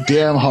so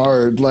damn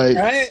hard. Like,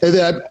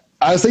 right?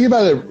 I was thinking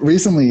about it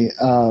recently,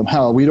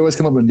 how we'd always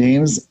come up with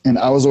names, and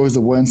I was always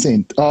the one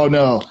saying, "Oh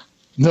no,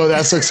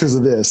 that sucks because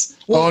of this.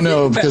 Well, oh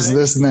no, because of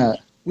this and that."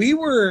 We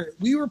were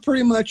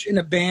pretty much in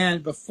a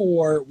band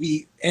before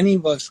any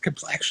of us could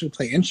actually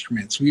play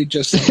instruments. We'd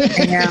just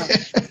hang out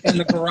in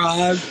the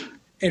garage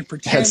and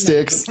pretend that we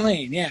were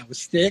playing. Yeah, with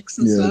sticks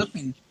and stuff,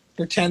 and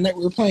pretend that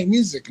we were playing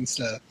music and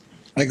stuff.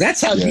 Like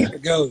that's how deep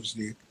it goes,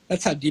 dude.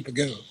 That's how deep it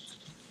goes.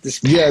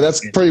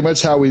 That's pretty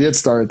much how we did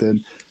start.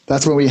 Then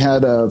that's when we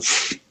had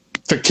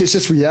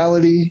Fictitious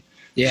Reality.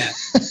 Yeah,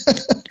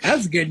 that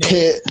was a good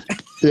name.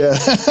 Yeah,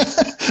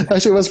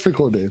 actually, it was a pretty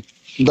cool name.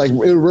 Like it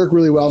would work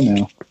really well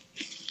now.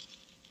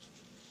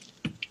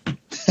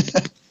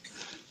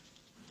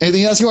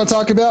 Anything else you want to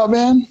talk about,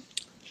 man?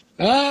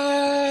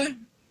 I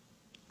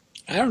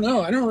don't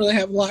know. I don't really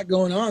have a lot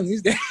going on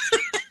these days.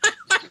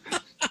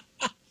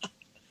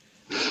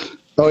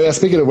 Oh yeah,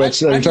 speaking of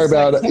which, you're talking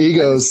about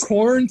egos.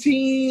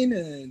 Quarantine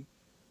and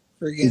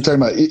you're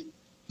talking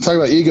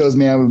about egos,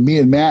 man. With me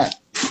and Matt.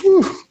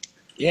 Whew.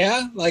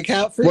 Yeah, like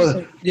how?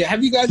 Yeah,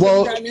 have you guys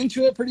ever gotten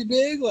into it pretty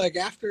big? Like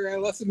after I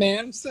left the band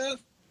and stuff.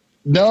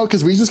 No,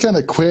 because we just kind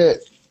of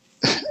quit.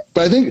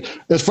 But I think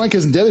it's funny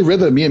because in Deadly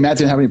Rhythm, me and Matt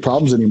didn't have any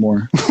problems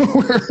anymore.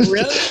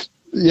 Really?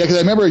 Yeah, because I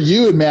remember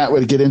you and Matt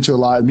would get into a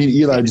lot. Me and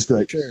Eli would just be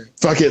like,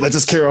 fuck it, let's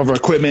just carry over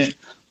equipment.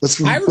 Let's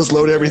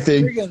load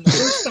everything.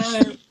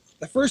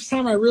 The first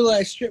time I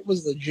realized shit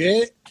was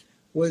legit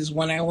was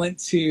when I went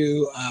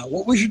to,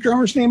 what was your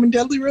drummer's name in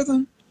Deadly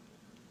Rhythm?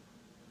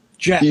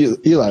 Jeff.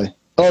 Eli.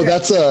 Oh,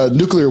 Jeff. That's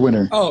Nuclear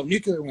Winter. Oh,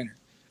 Nuclear Winter.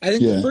 I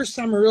think the first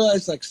time I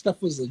realized like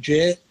stuff was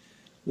legit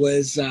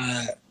was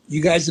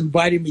you guys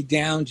invited me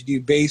down to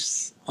do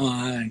bass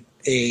on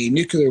a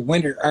Nuclear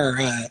Winter or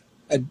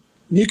a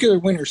Nuclear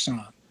Winter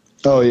song.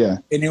 Oh yeah.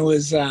 And it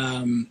was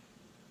I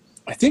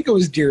think it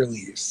was Dear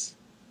Leaves.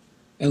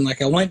 And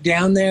like I went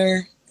down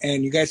there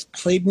and you guys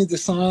played me the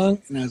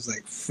song and I was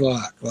like,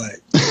 fuck,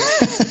 like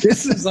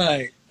this is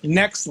like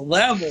next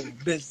level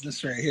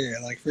business right here.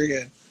 Like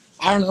freaking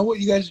I don't know what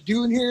you guys are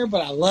doing here,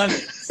 but I love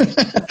it.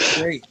 It's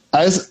great.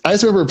 I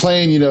just remember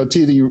playing,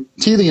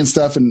 teething and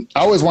stuff, and I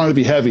always wanted to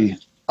be heavy.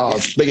 Oh,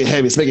 make it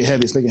heavy, let's make it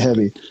heavy, let's make it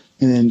heavy.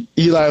 And then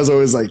Eli was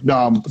always like,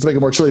 no, let's make it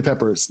more chili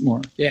peppers,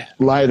 more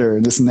lighter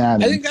and this and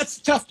that. I think that's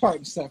the tough part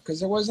and stuff, because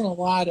there wasn't a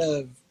lot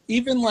of,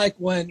 even like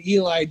when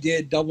Eli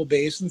did double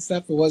bass and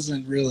stuff, it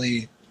wasn't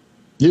really.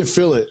 You didn't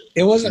feel it.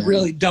 It wasn't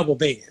really double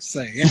bass.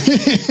 Like, yeah.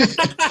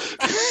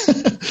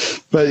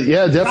 But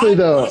yeah, definitely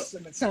though.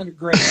 Awesome. It sounded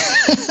great.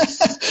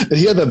 And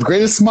he had the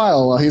greatest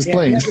smile while he was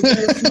playing.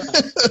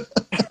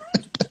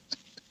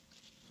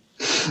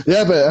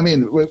 Yeah, but I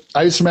mean,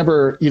 I just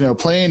remember,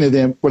 playing, and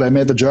then when I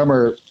met the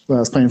drummer, when I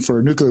was playing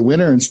for Nuclear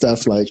Winter and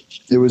stuff, like,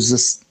 it was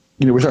just,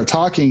 we started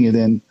talking, and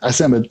then I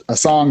sent him a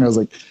song, and I was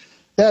like,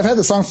 yeah, I've had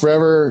the song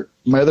forever.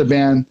 My other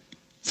band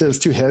said it's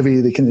too heavy.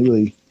 They couldn't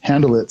really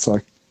handle it. So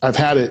I've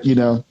had it,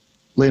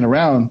 laying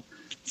around.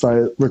 So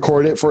I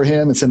recorded it for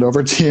him and sent it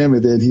over to him,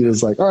 and then he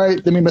was like, all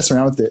right, let me mess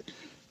around with it.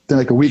 Then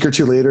like a week or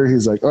two later,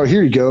 he's like, oh,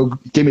 here you go.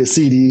 Gave me a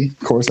CD. Of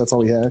course, that's all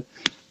we had.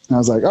 And I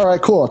was like, all right,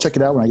 cool. I'll check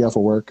it out when I get off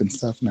of work and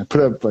stuff. And I put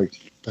it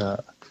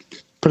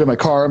in my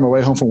car on my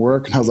way home from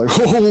work. And I was like,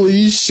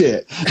 holy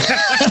shit.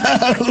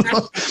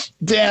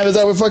 Damn, is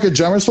that what fucking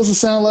drummer's supposed to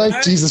sound like?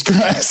 Right. Jesus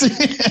Christ.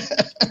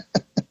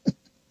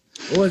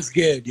 It was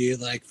good,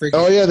 dude. Like, freaking.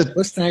 Oh, yeah.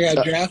 Listening I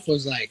Got Draft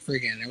was like,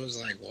 freaking, it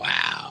was like,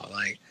 wow.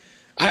 Like,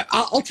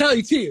 I'll tell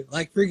you, too.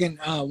 Like, freaking,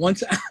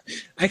 once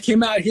I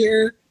came out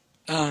here,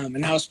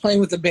 and I was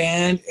playing with the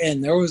band,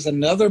 and there was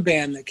another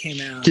band that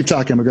came out. Keep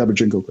talking. I'm going to grab a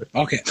drink real quick.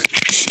 Okay.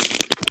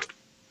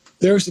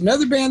 There was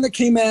another band that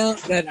came out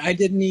that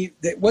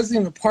that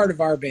wasn't even a part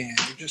of our band.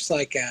 Just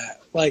like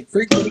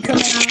frequently you come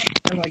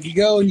out and like you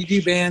go and you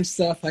do band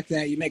stuff like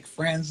that. You make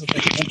friends with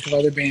like a bunch of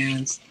other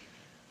bands.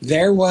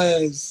 There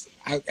was,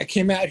 I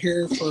came out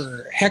here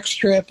for Hex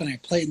Trip and I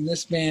played in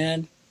this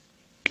band.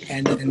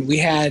 And then we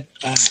had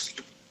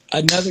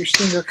another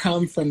singer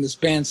come from this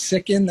band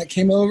Sicken that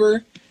came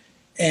over.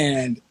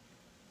 And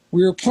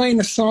we were playing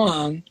a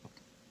song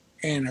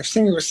and our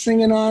singer was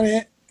singing on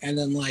it. And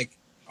then like,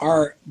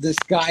 this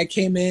guy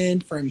came in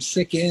from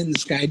Sicken,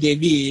 this guy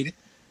David,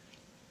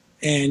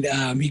 and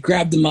he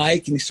grabbed the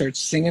mic and he started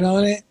singing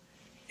on it,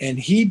 and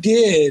he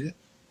did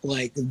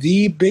like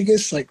the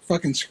biggest like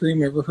fucking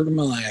scream I ever heard in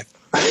my life.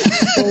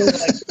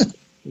 It like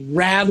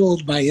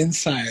rattled my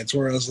insides,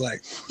 where I was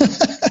like,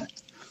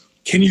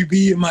 "Can you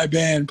be in my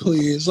band,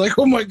 please?" Like,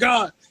 oh my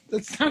god,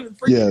 that sounded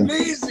freaking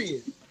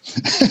amazing.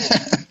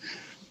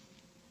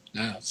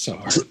 Oh, it's so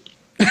hard.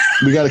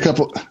 We got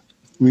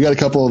a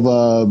couple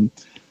of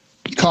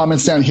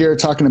comments down here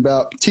talking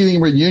about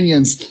teething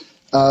reunions.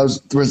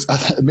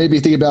 Maybe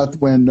think about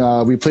when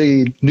we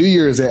played New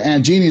Year's at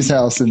Aunt Jeannie's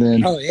house, and then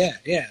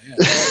yeah.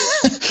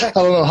 I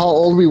don't know how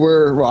old we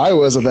were. Well, I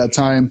was at that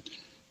time.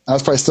 I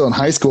was probably still in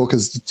high school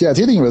because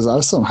teething I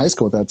was still in high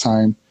school at that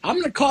time. I'm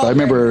gonna call. I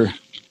remember.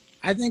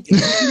 I think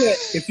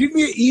if you can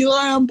get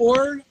Eli on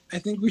board, I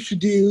think we should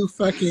do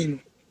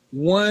fucking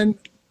one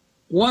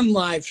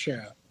live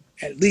show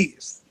at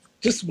least.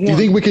 Just one. Do you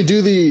think we could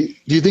do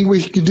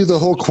the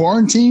whole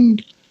quarantine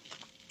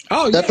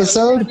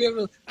episode?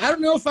 I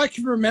don't know if I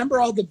can remember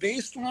all the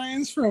bass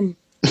lines from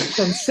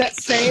Set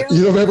Sail.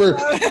 You don't remember?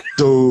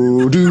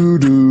 Do do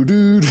do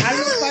do. I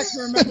don't know if I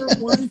can remember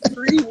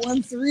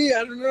 1-3.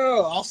 I don't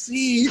know. I'll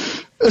see.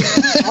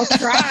 I'll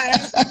try.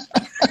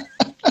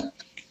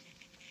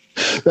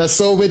 That's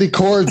so many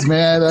chords,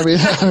 man. I mean,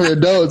 your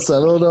notes. I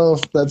don't know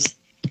if that's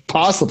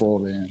possible,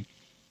 man.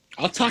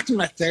 I'll talk to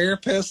my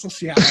therapist. We'll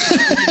see how.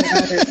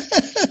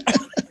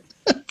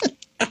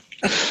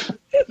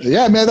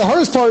 Yeah, man. The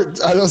hardest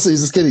part, I don't see,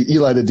 is just getting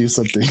Eli to do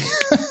something.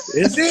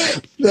 Is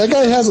it? That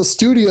guy has a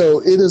studio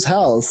in his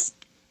house.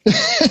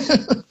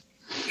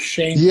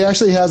 Shame. He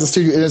actually has a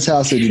studio in his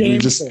house, and you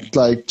just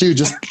like, dude,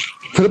 just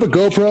put up a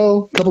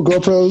couple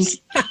GoPros.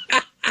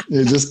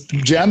 You just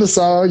jam the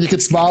song. You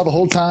could smile the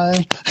whole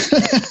time.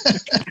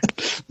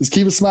 Just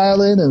keep it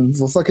smiling, and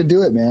we'll fucking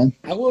do it, man.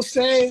 I will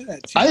say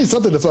that I need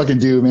something to fucking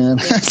do, man.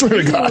 I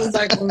swear to God. It was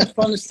like one of the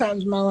funnest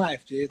times of my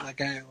life, dude. Like,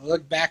 I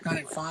look back on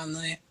it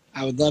fondly.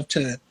 I would love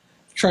to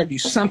try to do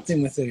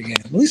something with it again,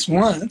 at least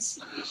once.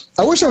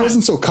 I wish I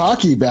wasn't so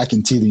cocky back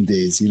in teething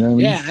days. You know what I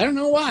mean? Yeah, I don't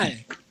know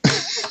why.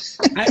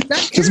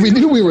 Because we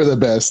knew we were the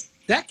best.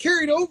 That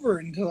carried over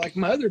into like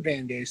my other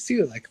band days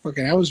too. Like,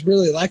 fucking, I was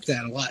really like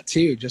that a lot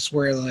too. Just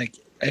where like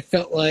I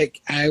felt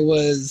like I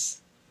was,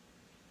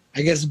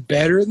 I guess,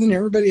 better than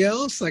everybody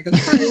else. Like,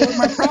 that's probably what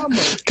my problem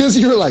was. Because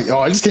you were like, oh,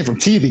 I just came from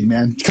teething,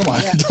 man. Come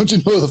on, don't you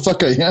know who the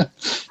fuck I am?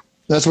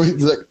 That's where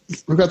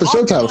we got the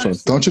show title from.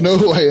 Don't you know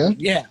who I am?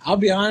 Yeah, I'll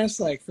be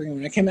honest. Like, freaking,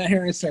 when I came out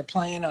here and started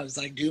playing, I was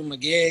like doing my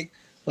gig.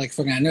 Like,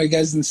 fucking, I know you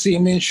guys didn't see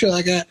me and shit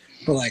like that,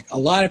 but like a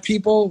lot of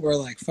people were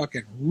like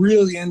fucking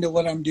really into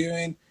what I'm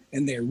doing,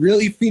 and they're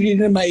really feeding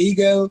into my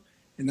ego,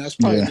 and that's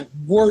probably the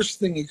worst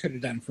thing you could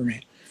have done for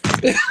me.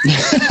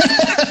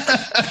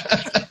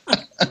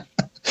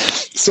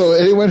 So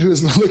anyone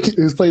who's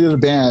played in a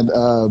band,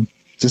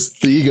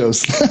 just the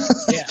egos.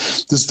 Yeah.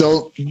 Just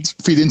don't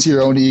feed into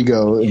your own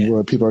ego and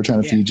what people are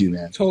trying to feed you,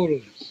 man.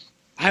 Totally.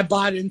 I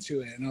bought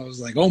into it, and I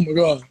was like, oh my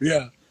God,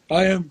 yeah,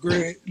 I am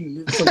great.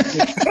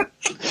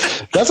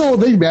 That's the whole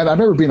thing, man. I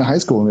remember being in high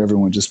school and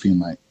everyone just being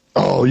like,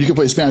 Oh, you can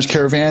play Spanish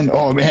Caravan?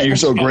 Oh, man, you're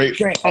so great.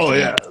 Oh,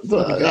 yeah.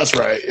 That's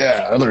right.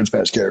 Yeah, I learned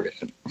Spanish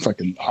Caravan.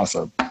 Fucking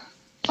awesome.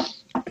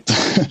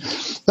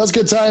 That's a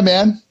good time,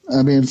 man.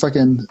 I mean,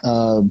 fucking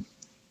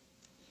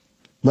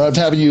loved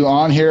having you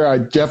on here. I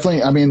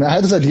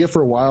had this idea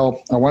for a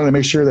while. I wanted to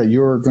make sure that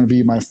you were going to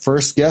be my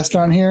first guest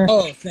on here.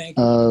 Oh, thank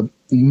you.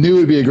 Knew it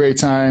would be a great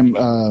time.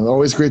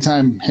 Always a great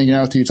time hanging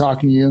out with you,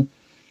 talking to you.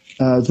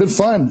 It's been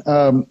fun.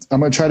 I'm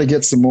going to try to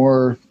get some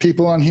more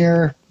people on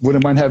here.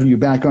 Wouldn't mind having you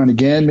back on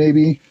again,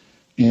 maybe.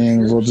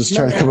 And we'll just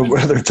try to come up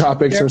with other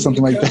topics or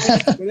something like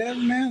that. Whatever,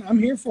 man. I'm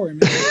here for you,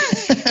 man.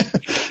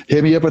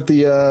 Hit me up with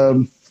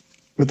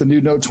the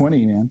new Note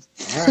 20, man.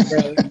 All right,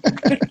 brother.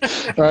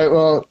 All right.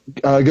 Well,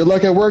 good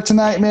luck at work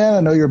tonight, man. I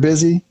know you're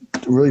busy.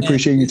 Really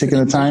appreciate you taking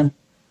the time.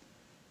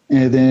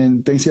 And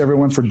then thanks to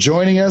everyone for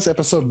joining us.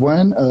 Episode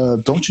 1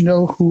 of Don't You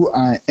Know Who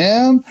I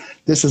Am?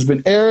 This has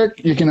been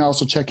Eric. You can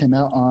also check him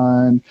out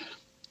on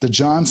The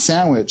John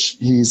Sandwich.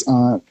 He's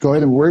on. Go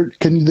ahead and where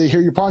can they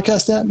hear your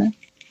podcast at, man?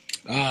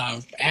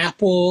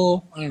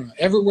 Apple. I don't know.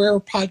 Everywhere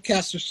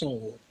podcasts are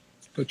sold.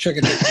 Go check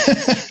it out.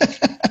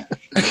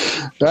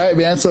 All right,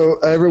 man. So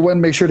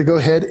everyone, make sure to go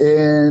ahead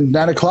and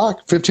 9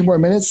 o'clock, 15 more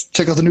minutes.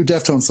 Check out the new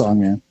Deftones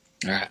song, man.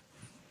 All right.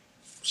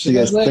 See you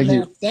guys. Thank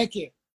you. Thank you.